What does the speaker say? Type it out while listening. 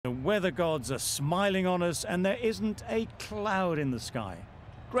weather gods are smiling on us and there isn't a cloud in the sky.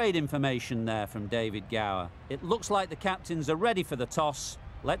 Great information there from David Gower. It looks like the captains are ready for the toss.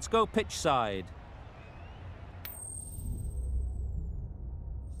 Let's go pitch side.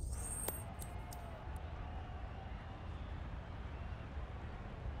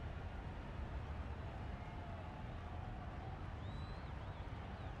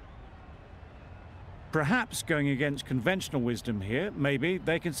 Perhaps going against conventional wisdom here, maybe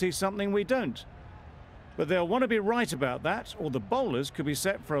they can see something we don't. But they'll want to be right about that, or the bowlers could be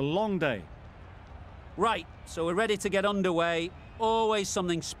set for a long day. Right, so we're ready to get underway. Always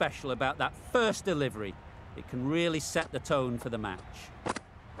something special about that first delivery. It can really set the tone for the match.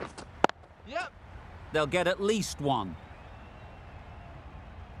 Yep. They'll get at least one.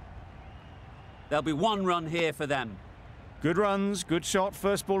 There'll be 1 run here for them. Good runs, good shot,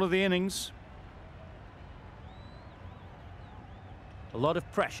 first ball of the innings. A lot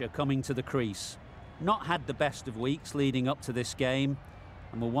of pressure coming to the crease. Not had the best of weeks leading up to this game,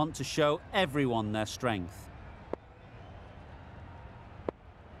 and will want to show everyone their strength.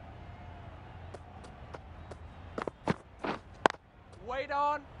 Wait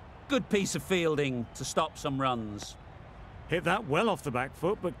on. Good piece of fielding to stop some runs. Hit that well off the back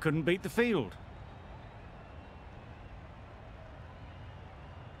foot, but couldn't beat the field.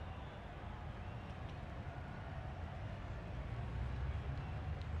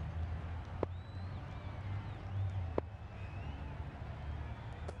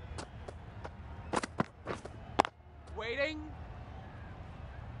 Waiting.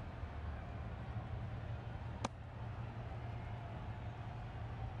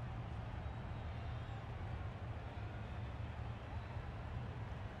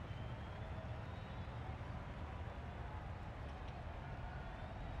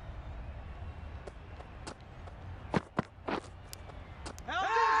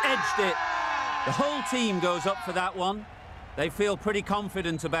 Edged it. The whole team goes up for that one. They feel pretty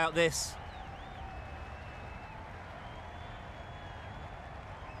confident about this.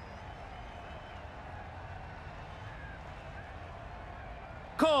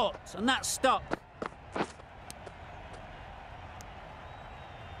 Caught, and that's stuck.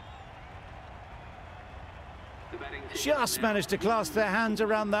 Just managed to clasp their hands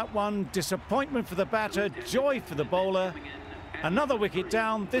around that one. Disappointment for the batter, joy for the bowler. Another wicket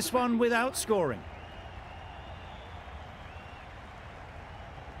down, this one without scoring.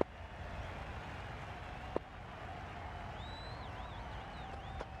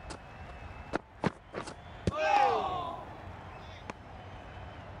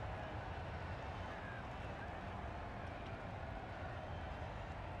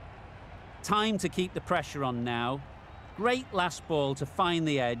 Time to keep the pressure on now. Great last ball to find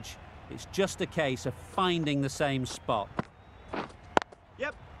the edge. It's just a case of finding the same spot.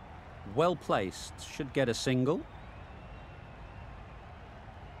 Yep. Well placed. Should get a single.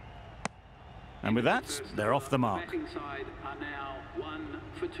 And with that, they're off the mark. Batting side are now 1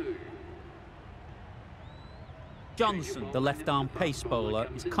 for 2. Johnson, the left-arm pace bowler,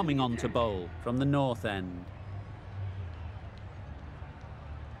 is coming on to bowl from the north end.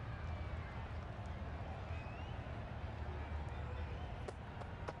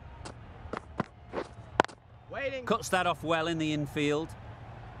 Waiting. Cuts that off well in the infield.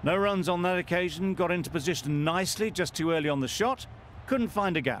 No runs on that occasion, got into position nicely, just too early on the shot. Couldn't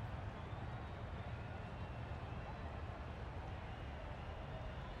find a gap.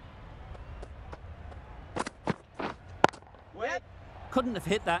 Wait. Couldn't have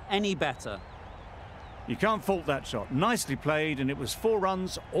hit that any better. You can't fault that shot. Nicely played, and it was 4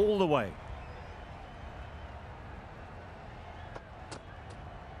 runs all the way.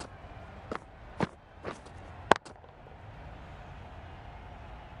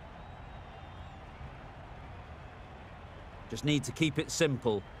 Just need to keep it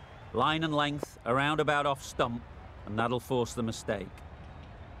simple. Line and length, around about off stump, and that'll force the mistake.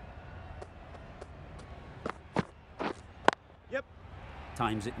 Yep.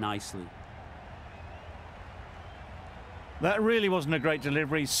 Times it nicely. That really wasn't a great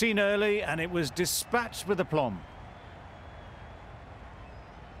delivery. Seen early, and it was dispatched with aplomb.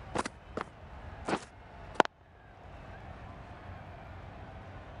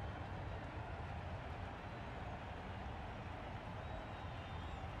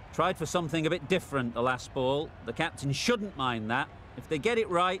 Tried for something a bit different the last ball. The captain shouldn't mind that. If they get it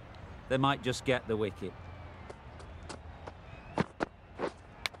right, they might just get the wicket.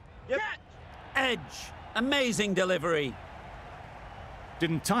 Yep. Edge. Amazing delivery.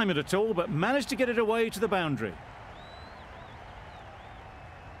 Didn't time it at all, but managed to get it away to the boundary.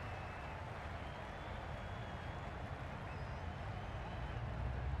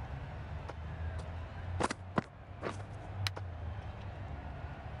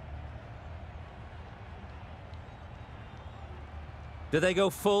 Do they go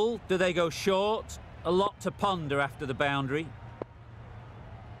full? Do they go short? A lot to ponder after the boundary.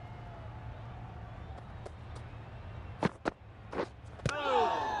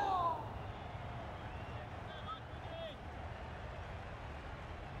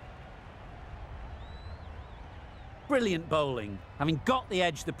 Brilliant bowling. Having got the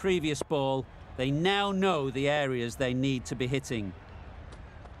edge the previous ball, they now know the areas they need to be hitting.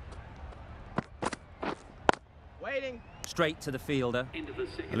 Waiting. Straight to the fielder.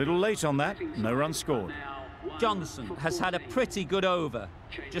 A little late on that, no run scored. Johnson has had a pretty good over.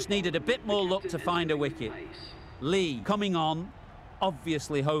 Just needed a bit more luck to find a wicket. Lee coming on,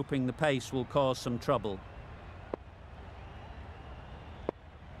 obviously hoping the pace will cause some trouble.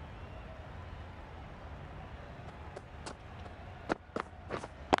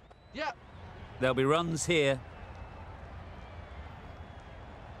 Yep. There'll be runs here.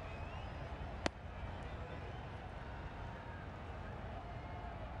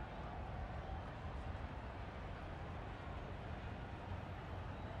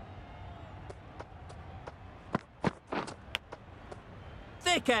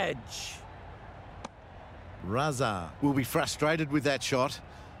 Thick edge. Raza will be frustrated with that shot.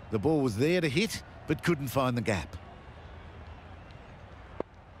 The ball was there to hit, but couldn't find the gap.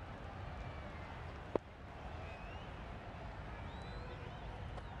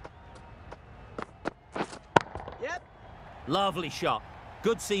 Yep. Lovely shot.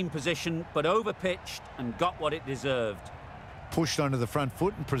 Good seam position, but over-pitched and got what it deserved. Pushed onto the front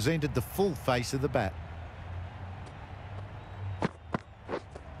foot and presented the full face of the bat.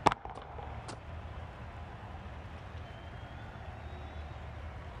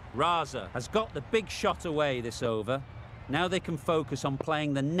 Raza has got the big shot away this over. Now they can focus on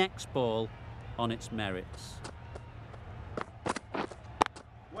playing the next ball on its merits.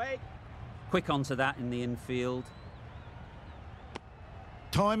 Wait. Quick onto that in the infield.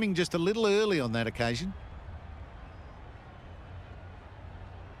 Timing just a little early on that occasion.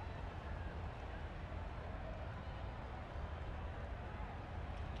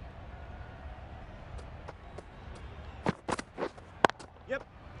 Yep.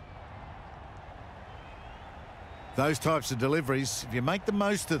 Those types of deliveries, if you make the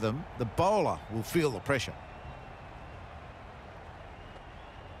most of them, the bowler will feel the pressure.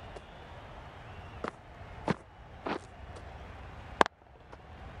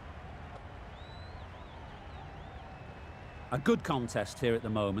 A good contest here at the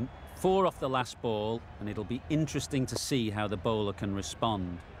moment. 4 off the last ball, and it'll be interesting to see how the bowler can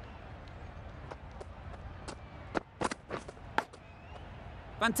respond.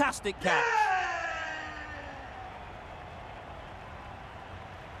 Fantastic catch.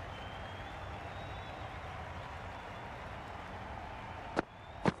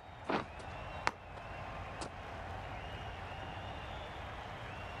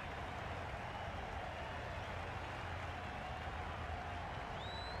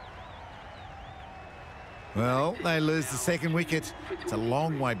 Well, they lose the second wicket. It's a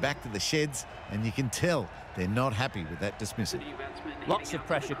long way back to the sheds, and you can tell they're not happy with that dismissal. Lots of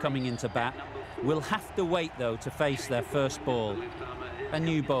pressure coming into bat. Will have to wait, though, to face their first ball. A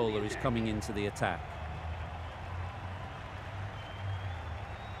new bowler is coming into the attack.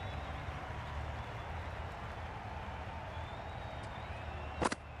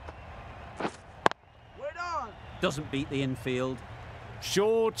 We're on. Doesn't beat the infield.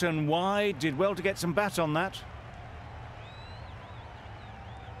 Short and wide, did well to get some bat on that.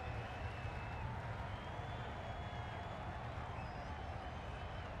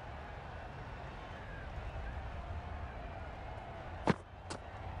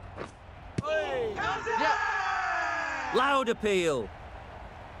 Yep. Loud appeal.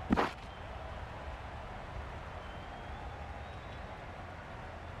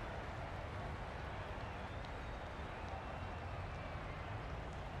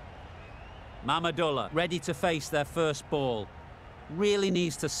 Mamadullah ready to face their first ball. Really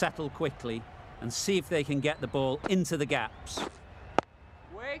needs to settle quickly and see if they can get the ball into the gaps.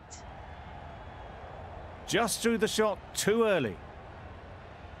 Wait. Just threw the shot too early.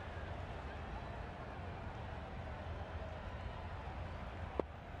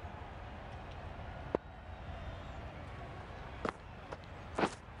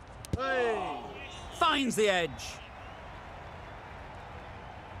 Hey. Finds the edge.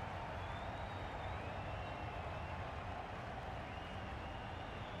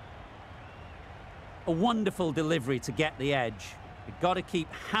 A wonderful delivery to get the edge. You've got to keep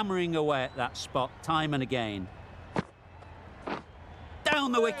hammering away at that spot time and again.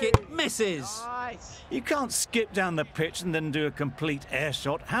 Down the wicket, misses. Nice. You can't skip down the pitch and then do a complete air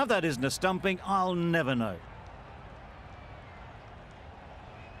shot. How that isn't a stumping, I'll never know.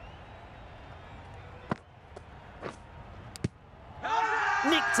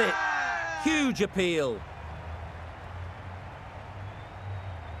 Nicked it. Huge appeal.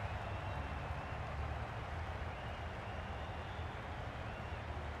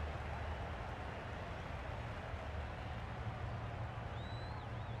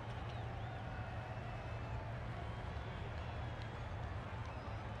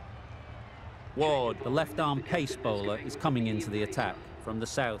 Ward, the left-arm pace bowler, is coming into the attack from the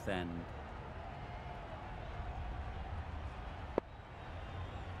south end.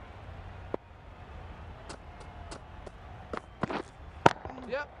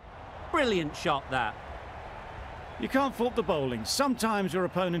 Yep. Brilliant shot, that. You can't fault the bowling. Sometimes your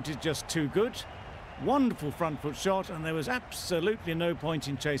opponent is just too good. Wonderful front foot shot, and there was absolutely no point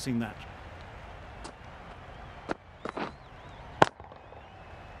in chasing that.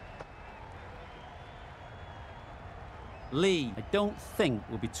 Lee, I don't think,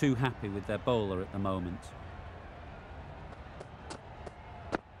 will be too happy with their bowler at the moment.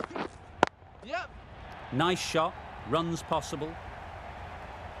 Yep. Nice shot, runs possible.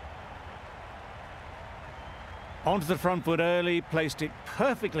 Onto the front foot early, placed it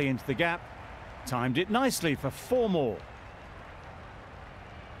perfectly into the gap, timed it nicely for 4 more.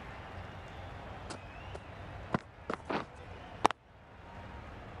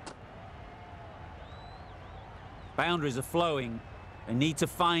 Boundaries are flowing. They need to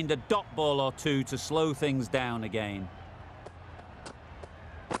find a dot ball or two to slow things down again.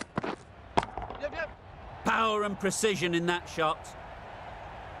 Yep. Power and precision in that shot.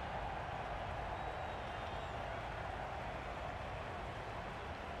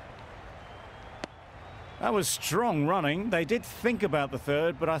 That was strong running. They did think about the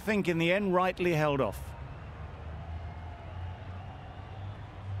third, but I think in the end rightly held off.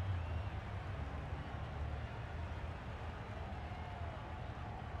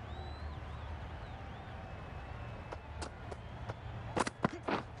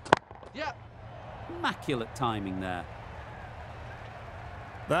 Yep. Immaculate timing there.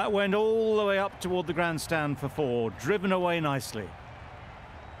 That went all the way up toward the grandstand for 4, driven away nicely.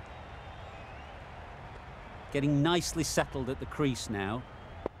 Getting nicely settled at the crease now.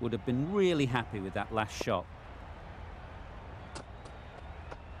 Would have been really happy with that last shot.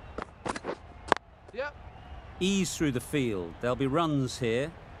 Yep. Ease through the field. There'll be runs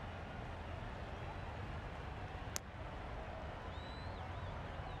here.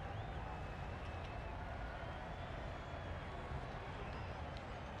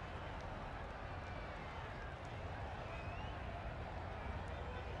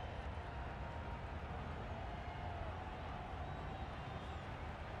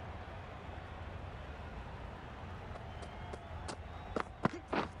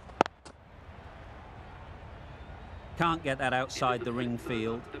 Can't get that outside the ring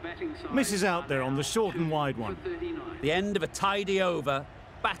field. Misses out there on the short and wide one. The end of a tidy over.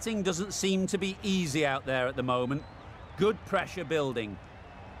 Batting doesn't seem to be easy out there at the moment. Good pressure building.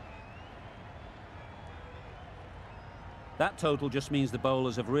 That total just means the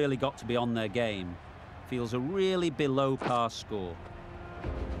bowlers have really got to be on their game. Feels a really below par score.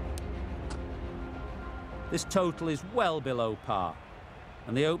 This total is well below par,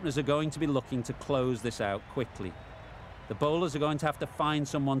 and the openers are going to be looking to close this out quickly. The bowlers are going to have to find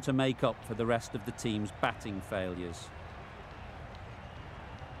someone to make up for the rest of the team's batting failures.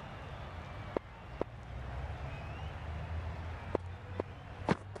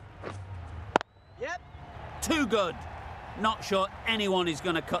 Yep. Too good. Not sure anyone is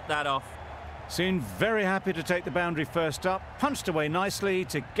going to cut that off. Seemed very happy to take the boundary first up, punched away nicely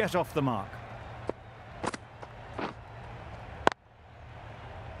to get off the mark.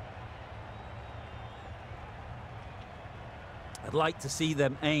 I'd like to see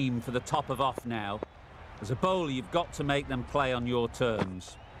them aim for the top of off now. As a bowler, you've got to make them play on your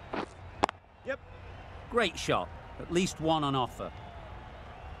terms. Yep. Great shot. At least one on offer.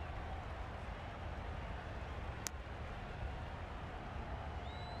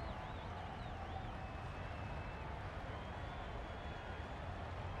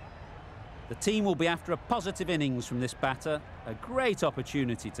 The team will be after a positive innings from this batter. A great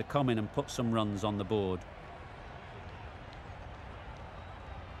opportunity to come in and put some runs on the board.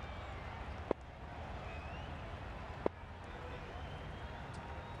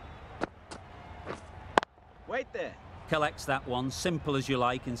 Wait there. Collects that one, simple as you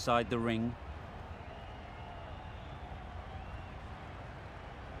like, inside the ring.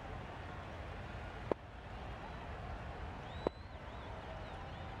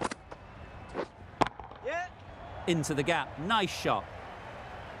 Yeah. Into the gap, nice shot.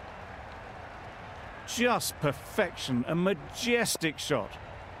 Just perfection, a majestic shot.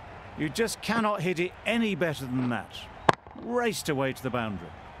 You just cannot hit it any better than that. raced away to the boundary.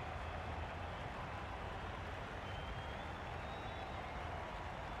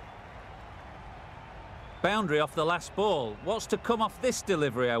 Boundary off the last ball. What's to come off this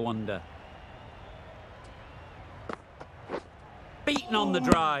delivery, I wonder? Beaten on the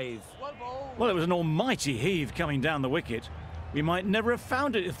drive. Well, it was an almighty heave coming down the wicket. We might never have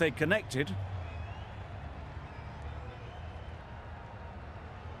found it if they'd connected.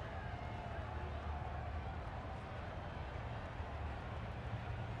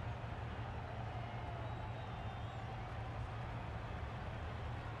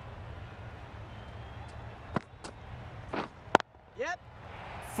 Yep.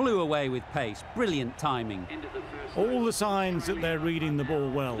 Flew away with pace. Brilliant timing. All the signs that they're reading the ball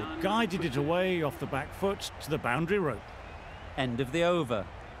well. Guided it away off the back foot to the boundary rope. End of the over.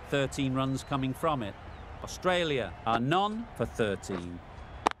 13 runs coming from it. Australia are none for 13.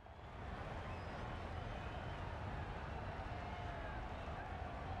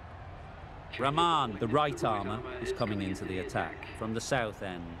 Rahman, the right armour, is coming into the attack from the south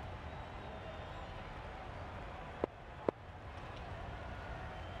end.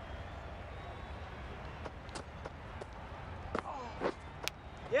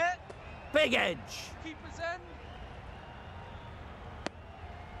 Yeah. Big edge. Keeper's end.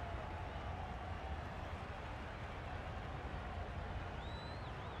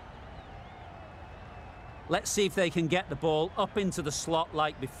 Let's see if they can get the ball up into the slot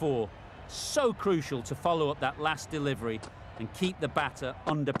like before. So crucial to follow up that last delivery and keep the batter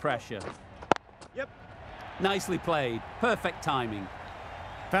under pressure. Yep. Nicely played. Perfect timing.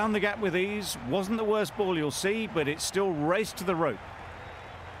 Found the gap with ease. Wasn't the worst ball you'll see, but it still raced to the rope.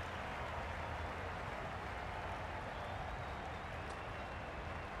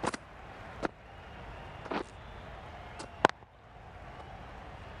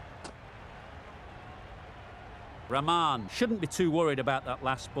 Rahman shouldn't be too worried about that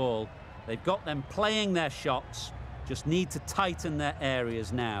last ball. They've got them playing their shots, just need to tighten their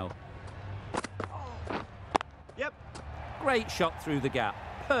areas now. Yep. Great shot through the gap,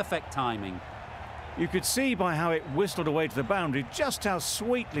 perfect timing. You could see by how it whistled away to the boundary just how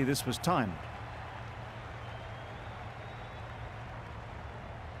sweetly this was timed.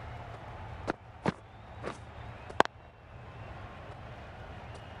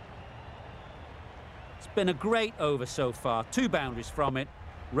 It's been a great over so far, 2 boundaries from it,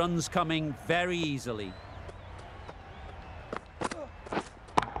 runs coming very easily.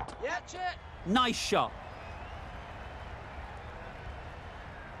 Catch it. Nice shot.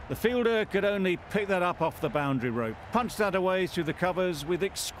 The fielder could only pick that up off the boundary rope, punched that away through the covers with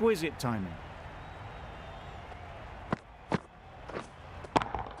exquisite timing.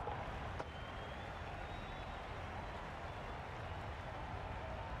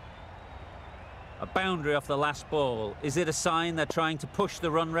 A boundary off the last ball. Is it a sign they're trying to push the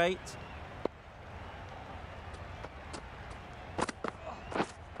run rate?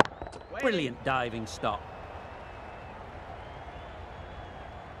 Brilliant diving stop.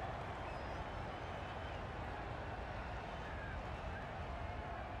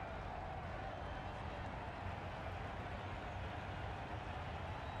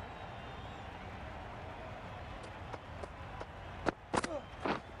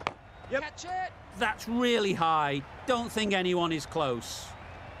 Yep. Catch it. That's really high. Don't think anyone is close.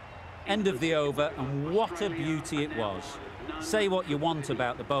 End of the over, and what a beauty it was. Say what you want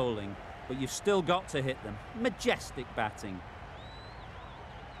about the bowling, but you've still got to hit them. Majestic batting.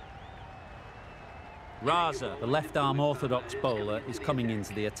 Raza, the left-arm orthodox bowler, is coming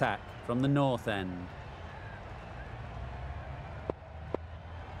into the attack from the north end.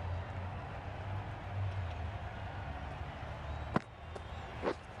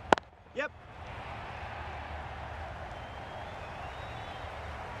 Yep.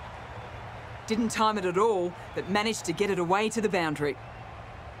 Didn't time it at all, but managed to get it away to the boundary.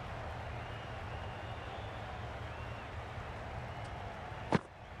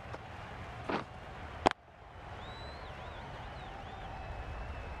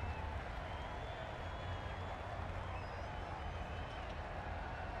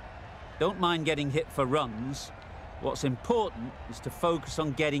 Don't mind getting hit for runs. What's important is to focus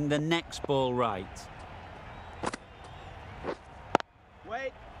on getting the next ball right.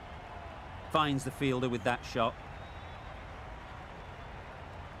 Wait. Finds the fielder with that shot.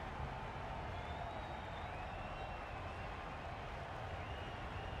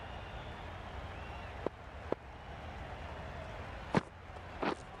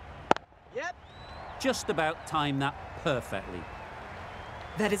 Yep. Just about timed that perfectly.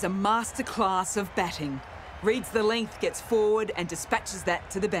 That is a masterclass of batting. Reads the length, gets forward and dispatches that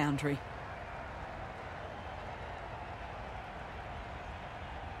to the boundary.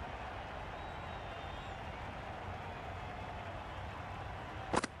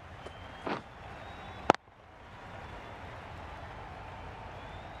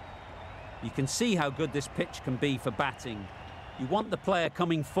 You can see how good this pitch can be for batting. You want the player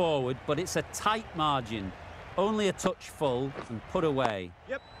coming forward, but it's a tight margin. Only a touch full and put away.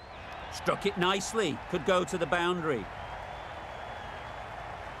 Yep. Struck it nicely. Could go to the boundary.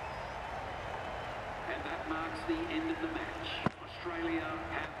 And that marks the end of the match. Australia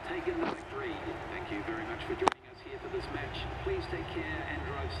have taken the victory. Thank you very much for joining us here for this match. Please take care and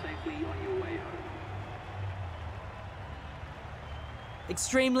drive safely on your way home.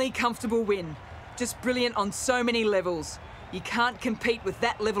 Extremely comfortable win. Just brilliant on so many levels. You can't compete with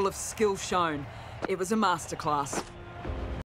that level of skill shown. It was a masterclass.